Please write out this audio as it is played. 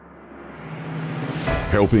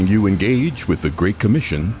Helping you engage with the Great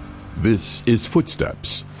Commission, this is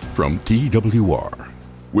Footsteps from TWR.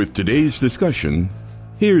 With today's discussion,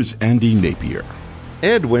 here's Andy Napier.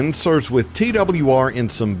 Edwin serves with TWR in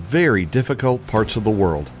some very difficult parts of the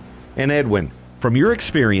world. And Edwin, from your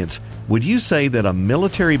experience, would you say that a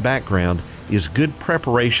military background is good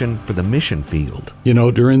preparation for the mission field? You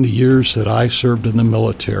know, during the years that I served in the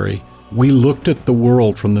military, we looked at the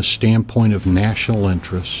world from the standpoint of national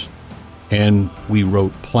interests, and we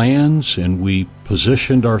wrote plans and we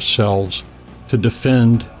positioned ourselves to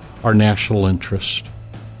defend our national interest.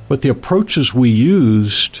 But the approaches we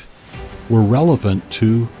used were relevant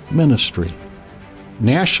to ministry.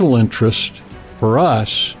 National interest for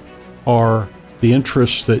us are the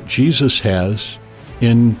interests that Jesus has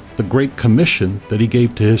in the Great Commission that he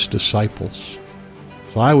gave to his disciples.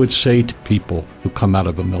 So I would say to people who come out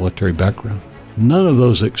of a military background, none of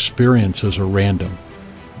those experiences are random.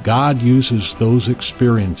 God uses those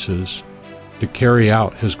experiences to carry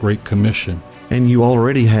out his Great Commission. And you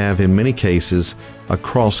already have, in many cases, a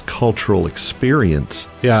cross-cultural experience.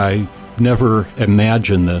 Yeah, I never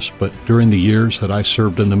imagined this, but during the years that I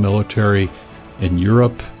served in the military in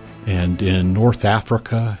Europe and in North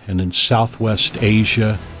Africa and in Southwest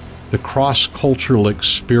Asia, the cross-cultural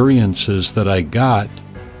experiences that I got,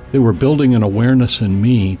 they were building an awareness in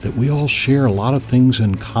me that we all share a lot of things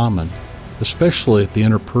in common, especially at the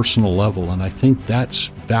interpersonal level. And I think that's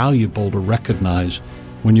valuable to recognize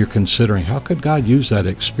when you're considering how could God use that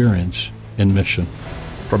experience in mission.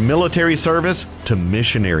 From military service to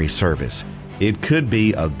missionary service, it could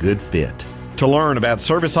be a good fit. To learn about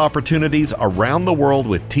service opportunities around the world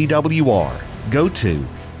with TWR, go to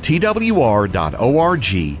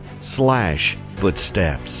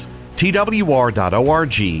twr.org/footsteps.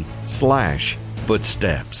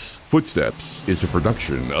 twr.org/footsteps. Footsteps is a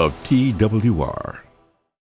production of TWR.